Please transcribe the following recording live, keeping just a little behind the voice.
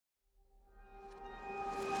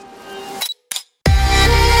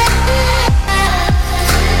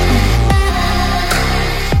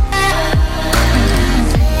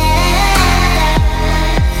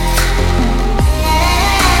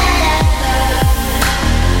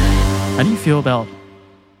feel about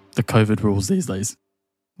the COVID rules these days?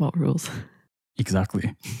 What rules?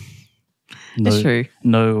 Exactly. It's true.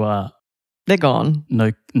 No, They're gone.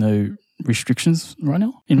 no restrictions right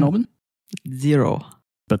now in Melbourne. 0.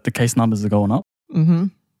 But the case numbers are going up. Mm-hmm.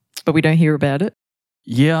 But we don't hear about it.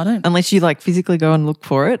 Yeah, I don't. Unless you like physically go and look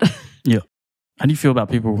for it. Yeah. How do you feel about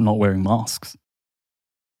people not wearing masks?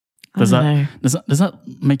 I don't know. Does that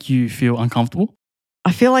make you feel uncomfortable?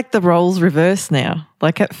 I feel like the roles reverse now.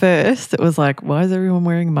 Like at first it was like, why is everyone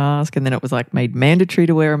wearing a mask? And then it was like made mandatory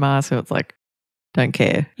to wear a mask. So it's like, don't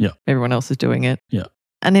care. Yeah. Everyone else is doing it. Yeah.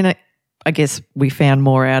 And then I guess we found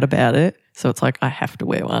more out about it. So it's like, I have to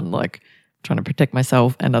wear one, like trying to protect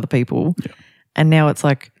myself and other people. Yeah. And now it's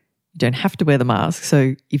like, you don't have to wear the mask.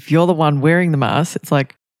 So if you're the one wearing the mask, it's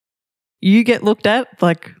like, you get looked at,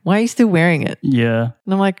 like, why are you still wearing it? Yeah.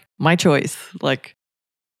 And I'm like, my choice. Like,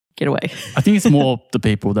 get away. I think it's more the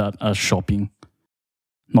people that are shopping,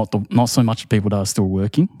 not so much the people that are still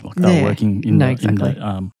working, like they're working in that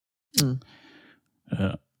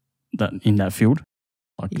field,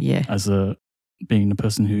 like as being the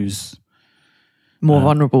person who's more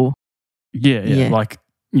vulnerable. Yeah, like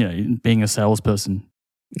being a salesperson,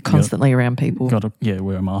 constantly around people. Got to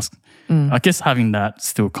wear a mask. I guess having that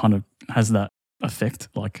still kind of has that effect.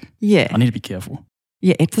 Like, I need to be careful.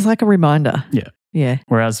 Yeah, it's like a reminder. Yeah. Yeah.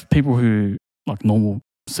 Whereas people who, like normal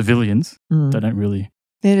civilians, they don't really.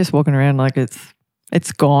 They're just walking around like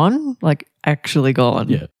it's gone, like actually gone.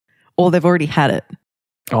 Yeah. Or they've already had it.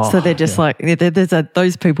 Oh, so they're just like, there's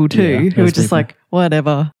those people too who are just like,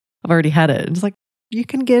 whatever, I've already had it. It's like, you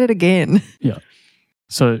can get it again. Yeah.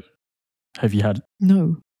 So have you had it?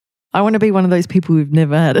 No. I want to be one of those people who've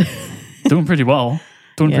never had it. Doing pretty well.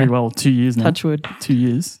 Pretty well. 2 years now. Touch wood. 2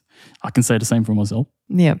 years. I can say the same for myself.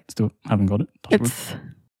 Yeah. Still haven't got it.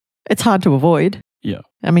 It's hard to avoid. Yeah.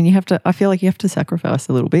 I mean, I feel like you have to sacrifice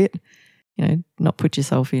a little bit, not put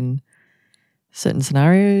yourself in certain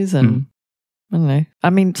scenarios and I don't know. I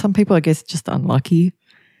mean, some people, I guess, just unlucky.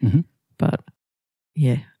 Mm-hmm. But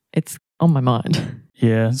yeah, it's on my mind.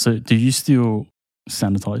 Yeah. So do you still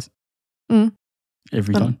sanitize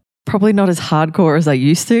every time? Probably not as hardcore as I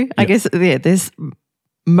used to. I guess, there's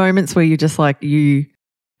moments where you just like, you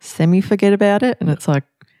semi-forget about it and it's like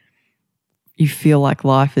you feel like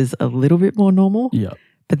life is a little bit more normal. Yeah.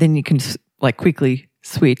 But then you can like quickly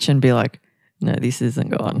switch and be like, no, this isn't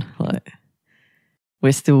gone. Like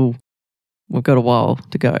we've got a while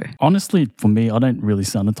to go. Honestly, for me, I don't really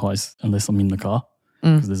sanitize unless I'm in the car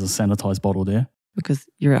because there's a sanitized bottle there. Because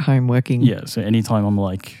you're at home working. Yeah. So anytime I'm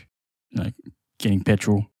like, getting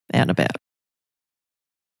petrol. Out and about.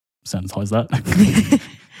 Sanitize that.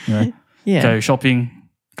 Yeah. Go shopping,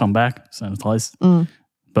 come back, sanitize.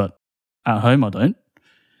 But at home I don't.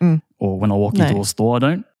 Or when I walk into a store I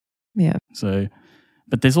don't. Yeah. So,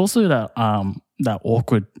 but there's also that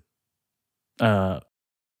awkward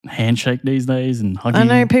handshake these days and hugging. I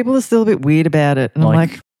know people are still a bit weird about it. And I'm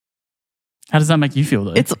like, how does that make you feel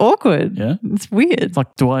though? It's awkward. Yeah. It's weird. It's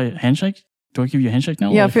like, do I handshake? Do I give you a handshake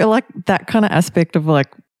now? Yeah, I feel like that kind of aspect of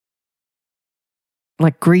like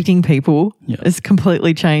greeting people is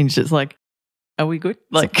completely changed. It's like, are we good?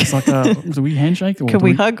 Like, it's like do we handshake? Or can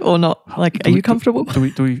we hug or not? Like, are you comfortable?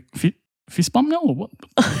 Do we fist bump now or what?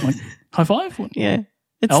 Like high five? What? Yeah,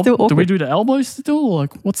 it's still awkward. Do we do the elbows still? Or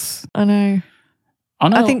like, what's? I know.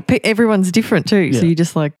 I think everyone's different too. Yeah. So you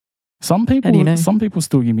just like some people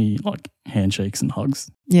still give me like handshakes and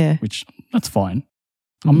hugs. Yeah, which that's fine.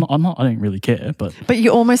 I'm not. I don't really care, but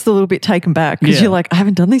you're almost a little bit taken back because you're like, I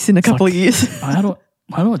haven't done this in a couple of years. How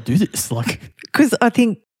do I do this? Like, because I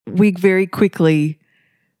think we very quickly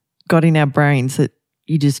got in our brains that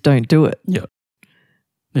you just don't do it. Yeah.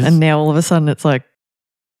 And now all of a sudden it's like,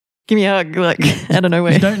 give me a hug, like out of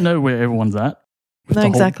nowhere. You don't know where everyone's at. No,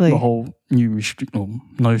 exactly. The whole new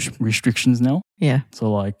no restrictions now. Yeah.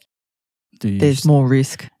 So like, there's more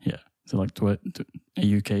risk. Yeah. So like, are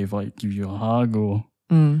you okay if I give you a hug or?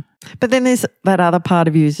 But then there's that other part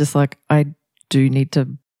of you is just like, I do need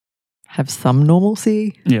to have some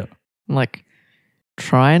normalcy. Yeah. Like,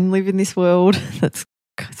 try and live in this world that's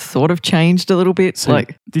sort of changed a little bit. So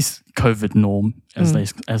like this COVID norm, as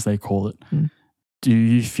they call it, do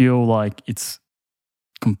you feel like it's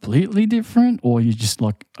completely different or you just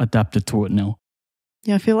like adapted to it now?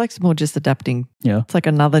 Yeah, I feel like it's more just adapting. Yeah. It's like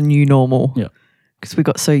another new normal. Yeah. Because we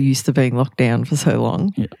got so used to being locked down for so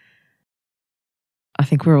long. Yeah. I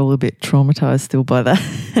think we're all a bit traumatized still by that.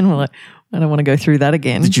 And we're like, I don't want to go through that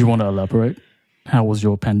again. Did you want to elaborate? How was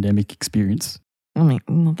your pandemic experience? I mean,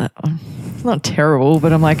 it's not terrible,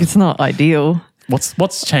 but I'm like, it's not ideal.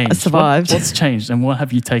 What's changed? I survived. What's changed and what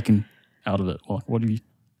have you taken out of it? What have you?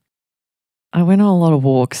 I went on a lot of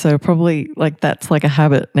walks, so probably like that's like a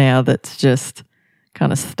habit now that's just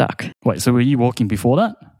kind of stuck. Wait, so were you walking before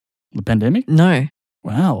that? The pandemic? No.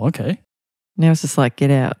 Wow, okay. Now it's just like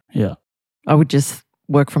get out. Yeah. I would just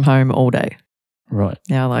work from home all day. Right.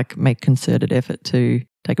 Now like make concerted effort to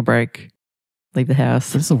take a break, leave the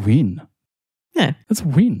house. That's a win. Yeah. That's a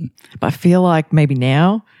win. But I feel like maybe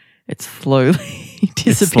now it's slowly disappearing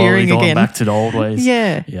It's slowly going again. back to the old ways.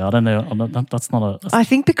 Yeah. Yeah, I don't know. That's not a... That's, I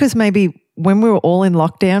think because maybe when we were all in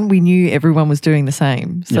lockdown, we knew everyone was doing the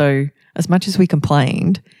same. So as much as we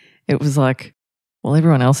complained, it was like, well,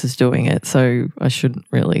 everyone else is doing it, so I shouldn't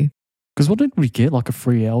really. because what did we get? Like a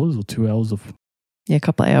 3 hours or 2 hours of... Yeah, a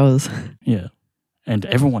couple of hours. Yeah. And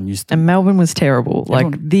everyone used to... And Melbourne was terrible,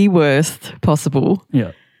 like the worst possible.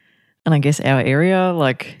 Yeah. And I guess our area,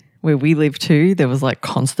 like where we live too, there was like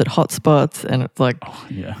constant hotspots and it's like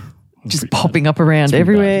just popping up around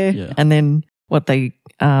everywhere. Yeah. And then what they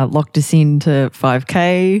locked us into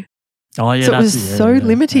 5K. Oh, yeah. So it was so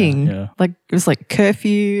limiting. Yeah. Like it was like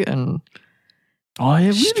curfew and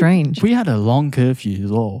strange. We had a long curfew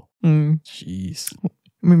as well. Jeez. I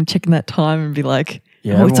remember checking that time and be like,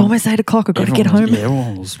 Yeah, it's almost 8 o'clock. I've got to get home. Yeah,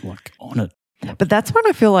 everyone was like on it. But that's when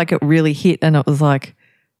I feel like it really hit and it was like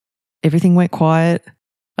everything went quiet.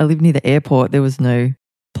 I live near the airport. There was no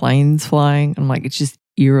planes flying. I'm like, it's just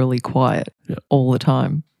eerily quiet all the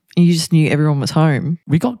time. And you just knew everyone was home.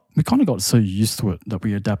 We kind of got so used to it that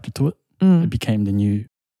we adapted to it. It became the new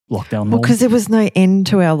lockdown norm. Well, because there was no end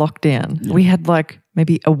to our lockdown. Yeah. We had like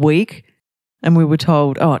maybe a week and we were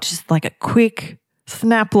told, oh, it's just like a quick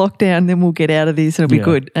snap lockdown, then we'll get out of this and it'll be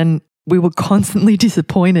good. And we were constantly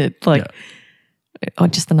disappointed. Like, oh,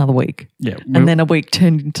 just another week. Yeah. And then a week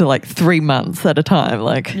turned into like 3 months at a time.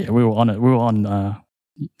 Like, yeah, we were on it. We were on, I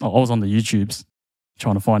was on the YouTubes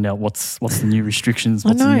trying to find out what's the new restrictions,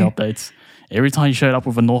 what's the new updates. Every time you showed up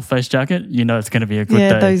with a North Face jacket, you know it's going to be a good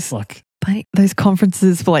day. Those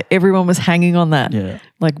conferences for like everyone was hanging on that. Yeah.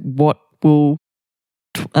 Like, what will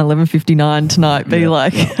 11:59 tonight be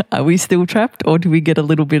like? Are we still trapped or do we get a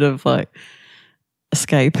little bit of like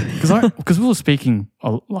escape? Because we were speaking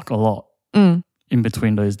a lot in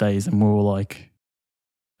between those days and we were like,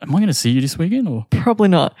 am I going to see you this weekend? Or Probably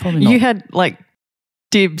not. You had like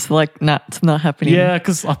dibs like, nah, it's not happening. Yeah,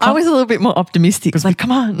 because I was a little bit more optimistic. It's like,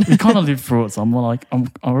 come on. We kind of lived through it. So I'm like, I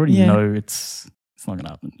already know it's not going to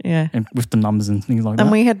happen. Yeah. And with the numbers and things like that.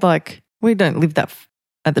 And we had like, we don't live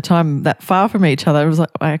at the time that far from each other. It was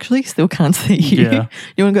like, I actually still can't see you. Yeah.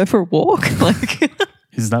 You want to go for a walk? Like,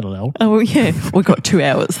 is that allowed? Oh, yeah. We got 2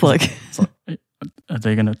 hours. Like, are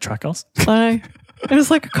they going to track us? I know. It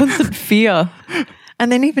was like a constant fear.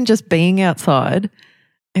 And then even just being outside,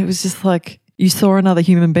 it was just like you saw another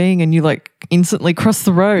human being and you like instantly crossed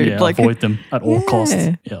the road. Yeah, like, avoid them at all costs.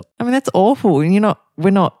 Yeah. I mean, that's awful. And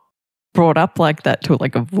we're not brought up like that to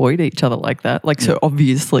like avoid each other like that. Like, so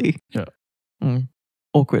obviously. Yeah.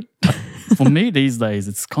 Awkward. For me these days,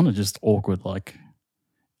 it's kind of just awkward. Like,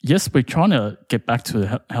 yes, we're trying to get back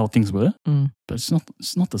to how things were, but it's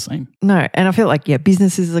not the same. No, and I feel like,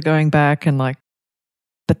 businesses are going back and like,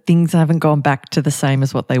 but things haven't gone back to the same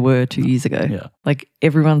as what they were 2 years ago. Yeah. Like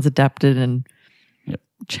everyone's adapted and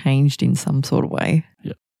changed in some sort of way.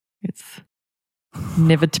 Yeah. It's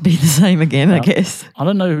never to be the same again, I guess. I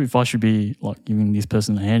don't know if I should be like giving this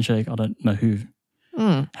person a handshake. I don't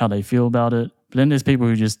know how they feel about it. But then there's people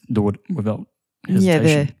who just do it without hesitation. Yeah,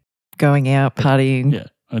 they're going out, partying. Yeah.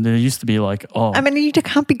 And there used to be like, I mean, you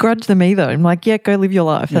can't begrudge them either. I'm like, go live your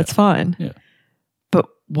life. That's fine. Yeah. But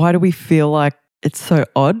why do we feel like it's so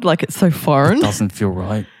odd? Like it's so foreign? It doesn't feel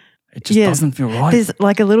right. It just doesn't feel right. There's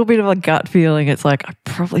like a little bit of a gut feeling. It's like, I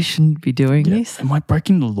probably shouldn't be doing this. Am I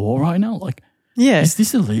breaking the law right now? Like, is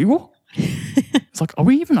this illegal? It's like, are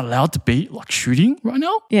we even allowed to be like shooting right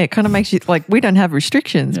now? Yeah, it kind of makes you like, we don't have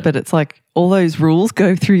restrictions, but it's like all those rules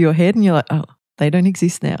go through your head and you're like, oh, they don't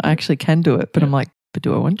exist now. I actually can do it. But I'm like, but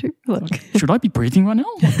do I want to? Like, should I be breathing right now?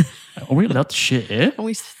 Like, are we allowed to share air? Are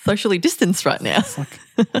we socially distanced right now?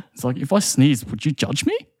 It's like if I sneeze, would you judge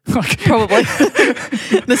me? Probably.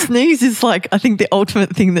 The sneeze is like, I think the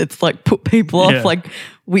ultimate thing that's like put people off. Like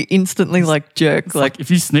we instantly like jerk. It's like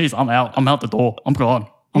if you sneeze, I'm out. I'm out the door. I'm gone.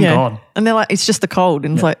 I'm gone. And they're like, it's just a cold.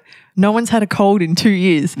 And it's like, no one's had a cold in 2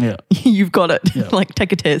 years. Yeah. You've got it. Yeah. Like,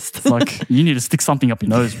 take a test. It's like, you need to stick something up your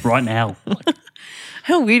nose right now. Like,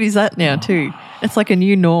 how weird is that now too? It's like a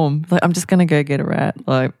new norm. Like, I'm just going to go get a rat.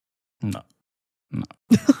 Like, no.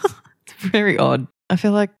 It's very odd. I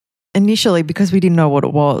feel like initially, because we didn't know what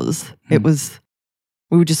it was, we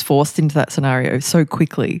were just forced into that scenario so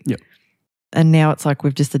quickly. Yeah. And now it's like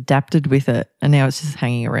we've just adapted with it and now it's just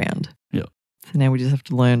hanging around. Yeah. So now we just have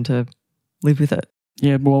to learn to live with it.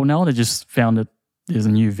 Yeah, well, now they just found that there's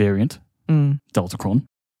a new variant, Deltacron.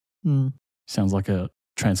 Sounds like a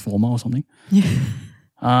transformer or something.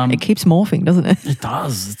 Yeah. It keeps morphing, doesn't it? It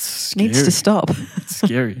does. It's scary. Needs to stop. It's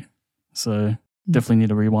scary. So definitely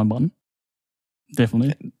need a rewind button.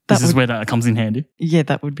 Definitely. This is where that comes in handy. Yeah,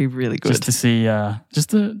 that would be really good. Just to see, just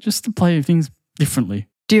to play things differently.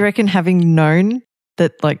 Do you reckon having known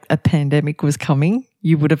that like a pandemic was coming,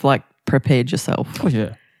 you would have like prepared yourself? Oh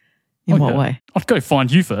yeah. In what way? I'd go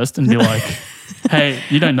find you first and be like, "Hey,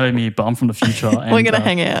 you don't know me, but I'm from the future. And, we're gonna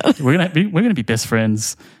hang out. We're gonna be best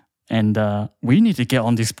friends, and we need to get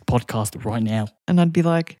on this podcast right now." And I'd be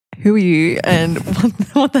like, "Who are you? And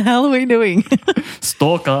what the hell are we doing?"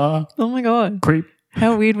 Stalker. Oh my god. Creep.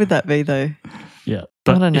 How weird would that be though? Yeah,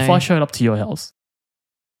 but if I showed up to your house,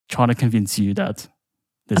 trying to convince you that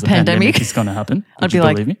there's a pandemic is going to happen, I'd be you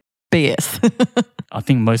like, believe me? BS. I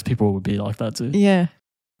think most people would be like that too. Yeah.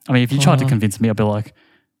 I mean, if you tried to convince me, I'd be like,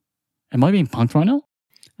 am I being punked right now?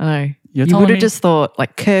 I know. You would have just thought,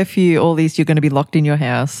 like, curfew, all these, you're going to be locked in your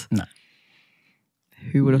house. No.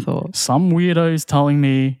 Who would have thought? Some weirdo's telling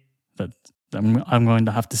me that I'm going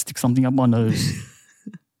to have to stick something up my nose.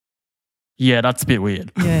 Yeah, that's a bit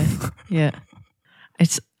weird. Yeah, yeah.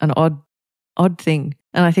 It's an odd thing.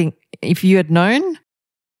 And I think if you had known,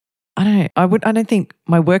 I don't know, I don't think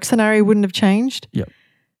my work scenario wouldn't have changed. Yep.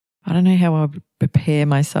 I don't know how I would prepare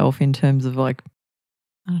myself in terms of like,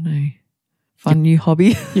 I don't know, new hobby.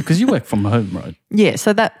 Yeah, because you work from home, right? Yeah,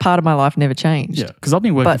 so that part of my life never changed. Yeah, because I've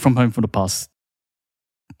been working from home for the past,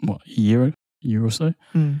 year or so.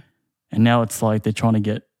 Mm. And now it's like they're trying to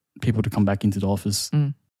get people to come back into the office.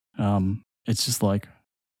 It's just like,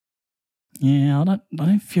 yeah, I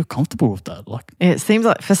don't feel comfortable with that. Like, it seems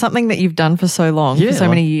like for something that you've done for so long, for so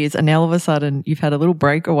many years, and now all of a sudden you've had a little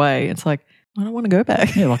break away. It's like, I don't want to go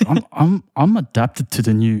back. Yeah, like I'm adapted to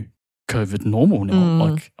the new COVID normal now.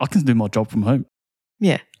 Like I can do my job from home.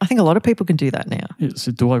 Yeah, I think a lot of people can do that now. Yeah,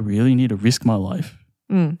 so do I really need to risk my life?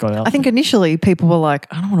 Go out. I think initially people were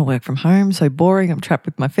like, I don't want to work from home, so boring. I'm trapped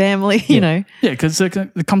with my family. You know. Yeah, because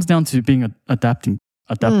it comes down to being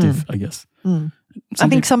adaptive, I guess. I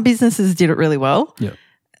think some businesses did it really well. Yeah.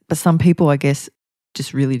 But some people, I guess,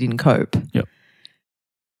 just really didn't cope. Yep.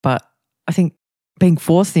 But I think being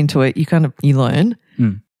forced into it, you learn.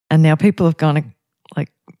 And now people have gone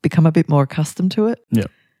like become a bit more accustomed to it. Yeah.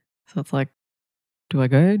 So it's like, do I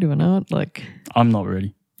go? Do I not? Like, I'm not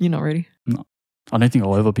ready. You're not ready? No. I don't think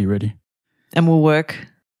I'll ever be ready. And will work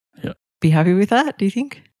be happy with that, do you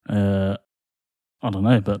think? I don't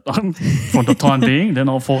know, but for the time being, they're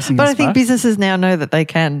not forcing us But I think back. businesses now know that they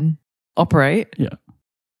can operate. Yeah.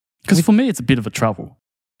 Because for me, it's a bit of a travel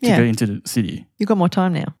to go into the city. You've got more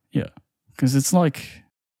time now. Yeah. Because it's like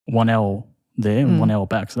 1 hour there and 1 hour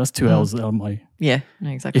back. So that's 2 hours out of my... Yeah,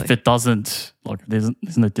 no, exactly. If it doesn't, like there's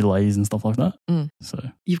no delays and stuff like that. So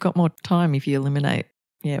you've got more time if you eliminate,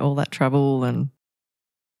 all that travel and...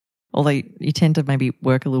 Although you tend to maybe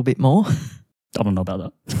work a little bit more. I don't know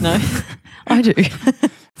about that. No, I do.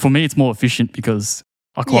 For me, it's more efficient because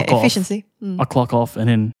I clock off. Efficiency. I clock off and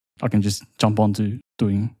then I can just jump on to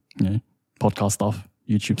doing, podcast stuff,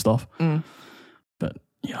 YouTube stuff. But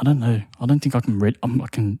yeah, I don't know. I don't think I can I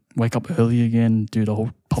can wake up early again, do the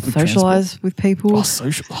whole public socialize transport. with people.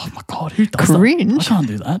 Oh my God, who does Cringe. that? I can't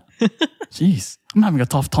do that. Jeez, I'm having a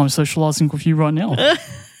tough time socializing with you right now.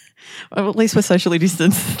 Well, at least we're socially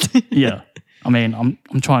distanced. Yeah. I mean,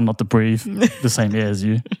 I'm trying not to breathe the same air as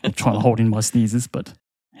you. I'm trying to hold in my sneezes, but...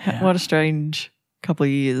 Yeah. What a strange couple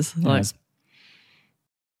of years. Yes.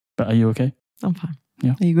 But are you okay? I'm fine.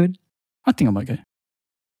 Yeah. Are you good? I think I'm okay.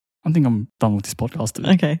 I think I'm done with this podcast too.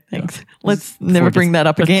 Okay, thanks. Yeah. Let's never bring that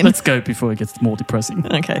up again. Let's go before it gets more depressing.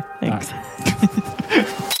 Okay, thanks.